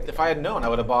 If I had known, I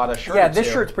would have bought a shirt. Yeah, or this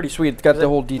two. shirt's pretty sweet. It's got the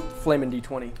whole flaming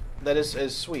D20. That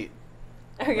is sweet.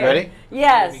 Okay. Ready?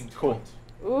 Yes. Cool.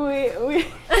 We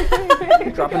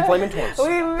Dropping flaming twins.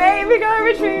 we may be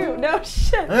garbage people. No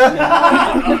shit.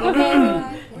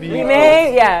 We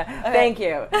may, yeah. Thank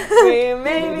you. We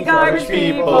may be garbage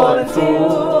people and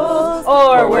fools,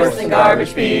 or worse than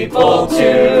garbage people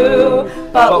too.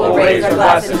 But we'll raise our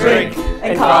glass and drink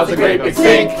and cause a great big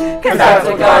stink, 'cause that's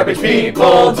what garbage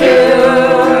people do.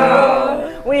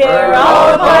 We're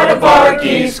all a part of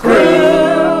Barky's crew,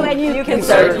 and you can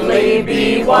certainly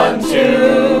be one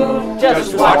too.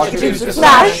 Just watch your Aatuska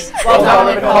smash while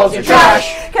Donovan calls you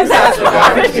trash, 'cause that's what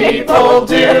garbage people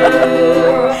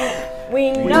do.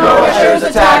 We know our shares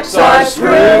attacks are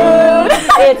screwed.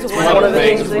 It's one of the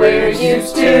things we're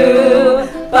used to.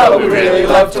 But we really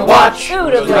love to watch who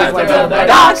does right like of their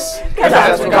docks, 'cause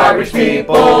that's what garbage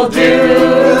people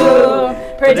do.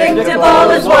 Predictable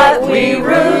is what we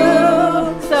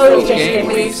rue. So each game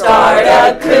we start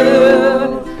a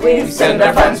coup. We send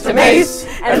our friends to Mace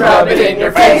and rub it in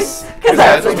your face, 'cause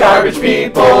that's what garbage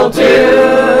people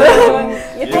do.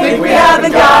 You think we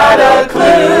haven't got a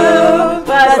clue,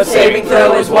 but saving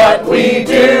throw is what we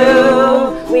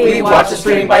do. We watch the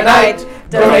stream by night,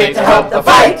 donate to help the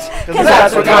fight, 'cause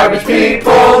that's what garbage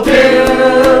people do.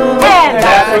 And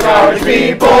that's what garbage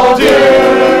people do.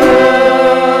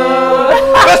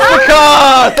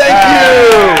 Vestica, thank you.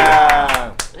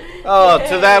 Oh,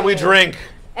 to that we drink.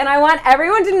 And I want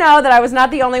everyone to know that I was not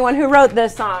the only one who wrote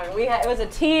this song. It was a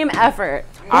team effort.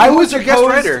 Who was your guest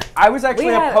writer? I was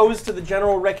actually opposed to the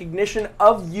general recognition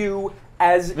of you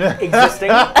as existing,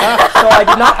 so I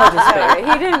did not participate.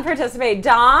 He didn't participate.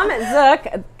 Dom, Zook,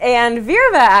 and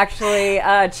Virva actually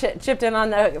chipped in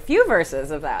on a few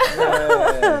verses of that.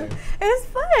 It was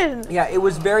fun. Yeah, it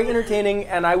was very entertaining,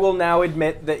 and I will now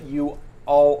admit that you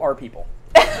all are people.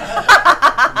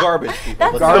 Garbage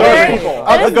people. Garbage people.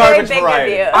 Of the garbage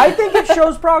variety. I think it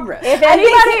shows progress. If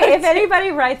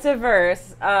anybody writes a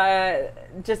verse, and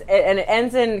it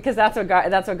ends in because that's what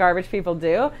garbage people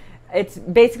do. It's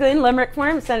basically in limerick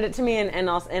form. Send it to me, and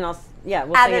I'll we'll sing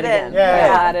it again.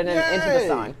 Yeah, add it into the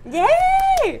song.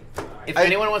 Yay! If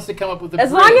anyone wants to come up with a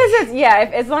as bridge.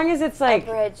 long as it's like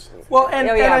bridge. Well, and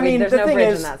I mean there's the no thing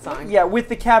bridge is, in that song. yeah, with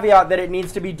the caveat that it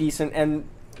needs to be decent, and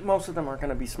most of them aren't going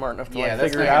to be smart enough to that's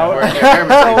figure it not out. gonna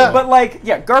work. So, but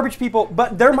garbage people.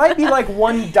 But there might be like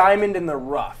one diamond in the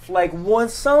rough, like one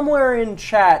somewhere in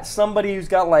chat, somebody who's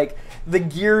got like the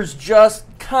gears just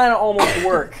kind of almost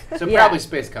work. So probably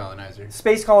Space Colonizer.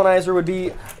 Space Colonizer would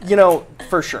be,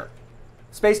 for sure.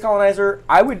 Space Colonizer,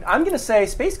 I'm going to say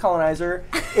Space Colonizer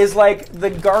is like the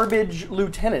garbage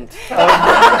lieutenant. You know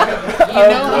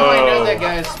how I know that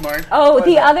guy is smart? Oh,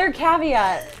 the other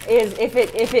caveat is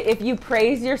if you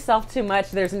praise yourself too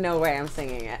much, there's no way I'm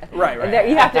singing it. Right.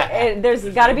 You have to. There's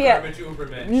got to be a.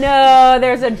 No,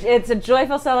 it's a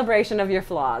joyful celebration of your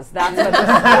flaws. That's what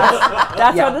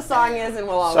that's what the song is and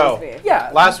will always be.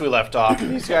 Yeah. Last we left off,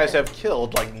 these guys have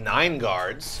killed like 9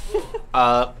 guards.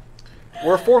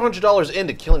 We're $400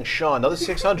 into killing Shawn. Another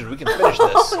 600. We can finish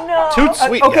this. No. Toot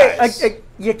sweet, okay, guys.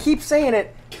 you keep saying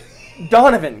it.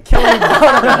 Donovan, killing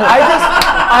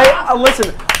Donovan.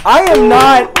 Listen. I'm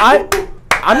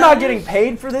not getting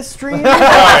paid for this stream.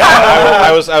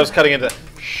 I was cutting into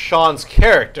Shawn's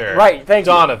character. Right. Thank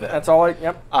Donovan. you. That's all.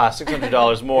 Yep.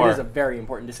 $600 more. It is a very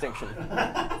important distinction.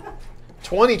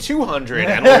 2,200,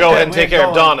 and we'll go ahead and take care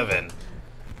of Donovan.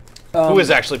 Who is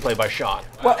actually played by Shawn.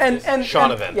 Well, and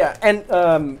Shawnovan. Yeah, and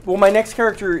my next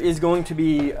character is going to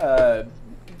be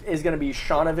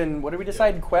Shawnovan. What did we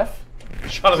decide? Quef.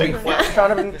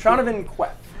 Shawnovan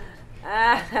Quef.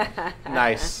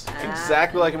 Nice.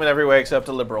 Exactly like him in every way except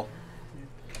a liberal.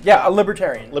 Yeah, a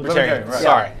libertarian. Libertarian. Right.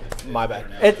 Sorry, my bad.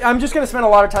 I'm just going to spend a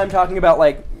lot of time talking about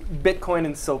like Bitcoin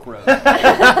and Silk Road.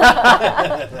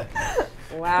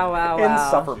 Wow.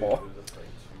 Insufferable.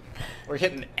 We're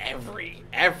hitting every.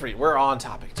 We're on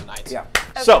topic tonight. Yeah.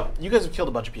 Okay. So you guys have killed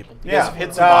a bunch of people. You guys have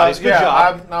hit some bodies. bodies. Good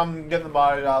job. I'm getting the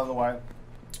bodies out of the way.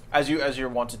 As you're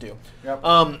wont to do. Yep.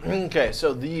 Okay.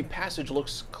 So the passage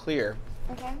looks clear.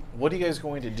 Okay. What are you guys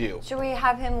going to do? Should we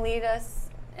have him lead us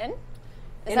in?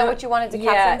 Is that what you wanted to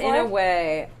capture him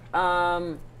for?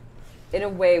 In a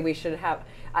way, we should have.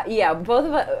 Both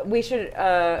of us. We should.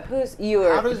 Who's you?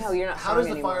 Or no, you're not. How does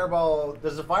the anymore. fireball?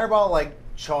 Does the fireball like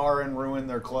char and ruin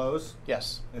their clothes?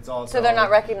 Yes. It's all. So they're not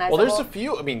recognizable. Well, there's a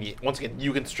few. I mean, once again,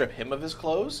 you can strip him of his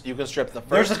clothes. You can strip the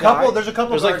first. There's a couple. guy. There's a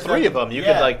couple. There's like 3 of them. You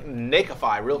can like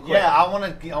nakeify real quick. Yeah,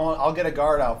 I'll get a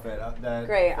guard outfit.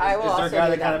 Great. I will also do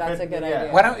that. That's a good idea.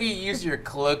 Why don't you use your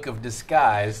cloak of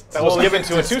disguise? That was given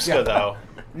to Aatuska, though.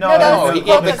 No, he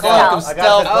gave the cloak of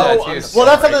stealth. Well,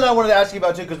 that's something I wanted to ask you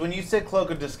about too, because when you said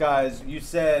cloak of disguise, you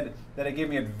said that it gave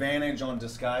me advantage on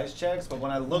disguise checks, but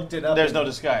when I looked it up, There's no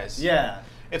disguise. Yeah.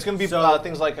 It's going to be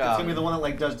things like... it's going to be the one that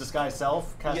like does disguise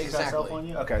self, disguise self on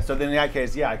you? Okay, so then in that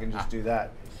case, I can just do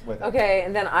that with it. Okay,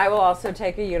 and then I will also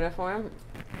take a uniform.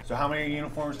 So how many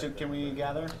uniforms can we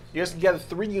gather? You guys can gather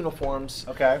 3 uniforms.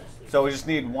 Okay, so we just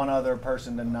need one other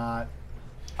person to not...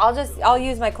 I'll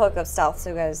use my cloak of stealth so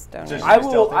you guys don't. So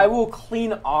I will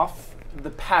clean off the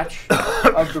patch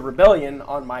of the rebellion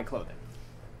on my clothing.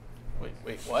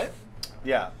 Wait, what?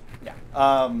 Yeah.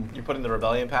 You're putting the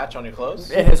rebellion patch on your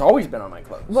clothes? It has always been on my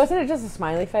clothes. Wasn't it just a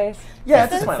smiley face? Yeah,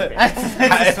 it's a smiley face.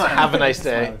 Have a nice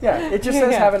day. Yeah, it just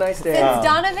says have a nice day. Since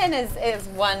Donovan is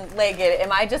one-legged,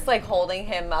 am I just like holding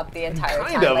him up the entire time?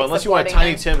 Kind of, like, unless you want to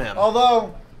supporting Tiny Tim him.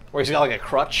 Although Where he's got like a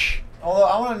crutch. I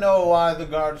want to know why the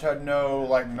guards had no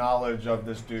like knowledge of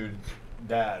this dude's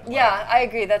dad. Yeah, I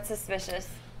agree. That's suspicious.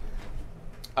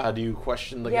 Do you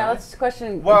question the guy? Yeah, let's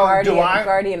question Well,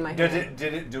 Guardian my do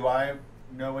hand. I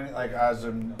know any, like, as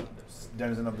in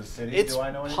denizen of the city? It's Do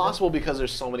I know anything? possible because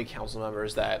there's so many council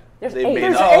members that There's they've 8. made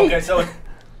There's up. Oh, okay. So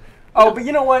Oh, but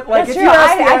you know what? Like, That's if true. you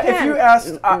asked, I if you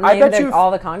asked, I Name bet the- you all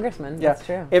the congressmen. Yeah. That's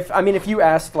true. If if you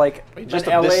asked like Just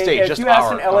an of this LA, state, if just you asked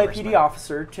our an LAPD congressman.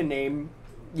 officer to name,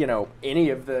 any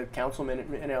of the councilmen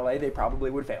in LA, they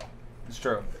probably would fail. it's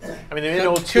true. I mean, they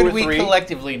know 2 Could or we 3.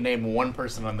 collectively name one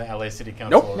person on the LA City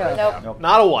Council? Nope. right Nope. now?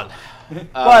 Not a 1.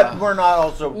 But we're not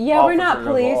also. Yeah, we're not officers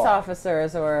of police law.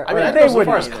 officers or. I mean, I They know so wouldn't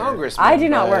far as either. congressmen. I do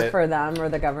not but work for them or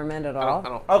the government at all. I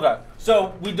don't. Okay,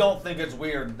 so we don't think it's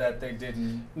weird that they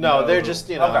didn't. No, know they're who-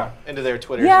 just Okay. into their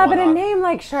Twitters. Yeah, and but a whatnot. name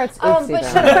like Sharts But,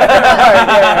 Oopsie.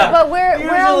 but we're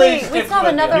Usually only, we stick still have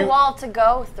with another you. wall to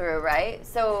go through, right?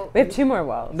 So We have 2 more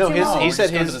walls. No, Two more. he We're said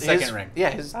just going his to the second his- ring. Yeah,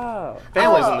 his Oh.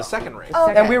 family's in Oh. the second ring.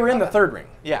 Okay. And we were in the third ring.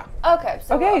 Yeah. Okay.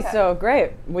 So, Okay, so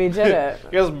great. We did it.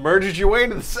 You guys merged your way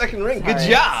into the second ring. Good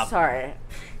Sorry. job. Sorry.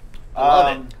 I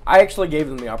love it. I actually gave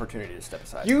them the opportunity to step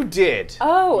aside. You did.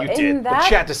 Oh, you in did. that- But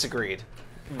chat disagreed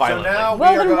violently. now-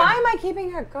 Well, We are then going- why am I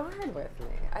keeping a guard with me?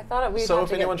 I thought it we'd So have if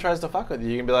to anyone tries to fuck with you,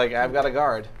 you can be like, "I've got a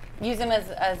guard." use him as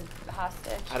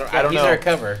hostage. I don't He's know. our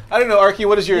cover. I don't know, Arqe.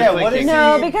 What is your Yeah, thinking? what is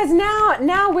No, he- because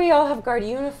now we all have guard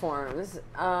uniforms,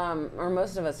 or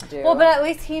most of us do. Well, but at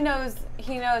least he knows.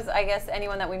 I guess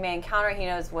anyone that we may encounter, he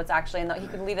knows what's actually in the. He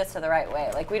can lead us to the right way.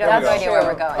 Like we don't have no That's idea where true.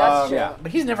 we're going. That's true. yeah.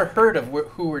 But he's never heard of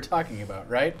who we're talking about,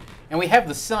 right? And we have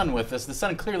the son with us. The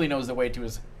son clearly knows the way to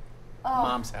his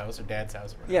mom's house or dad's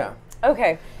house. Or whatever. Yeah.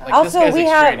 Okay. Like, this also, guy's we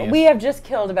have extraneous. just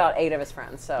killed about 8 of his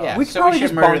friends. So Yeah. We could So we probably should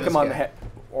just murder bonk this him on the guy. head.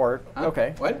 Or,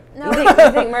 okay. What? No, you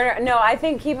think murder? No, I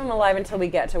think keep him alive until we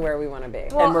get to where we want to be.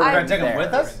 well, And we're We're I, gonna take him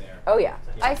with us. Oh yeah.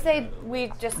 I say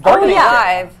we just Oh keep him yeah.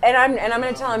 alive. And I'm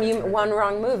gonna tell him you one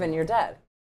wrong move and you're dead.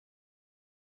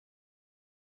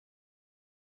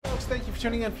 Folks, thank you for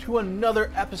tuning in to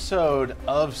another episode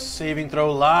of Saving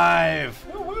Throw Live.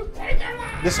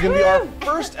 This is going to be our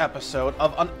first episode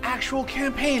of an actual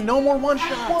campaign. No more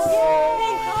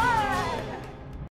one-shots.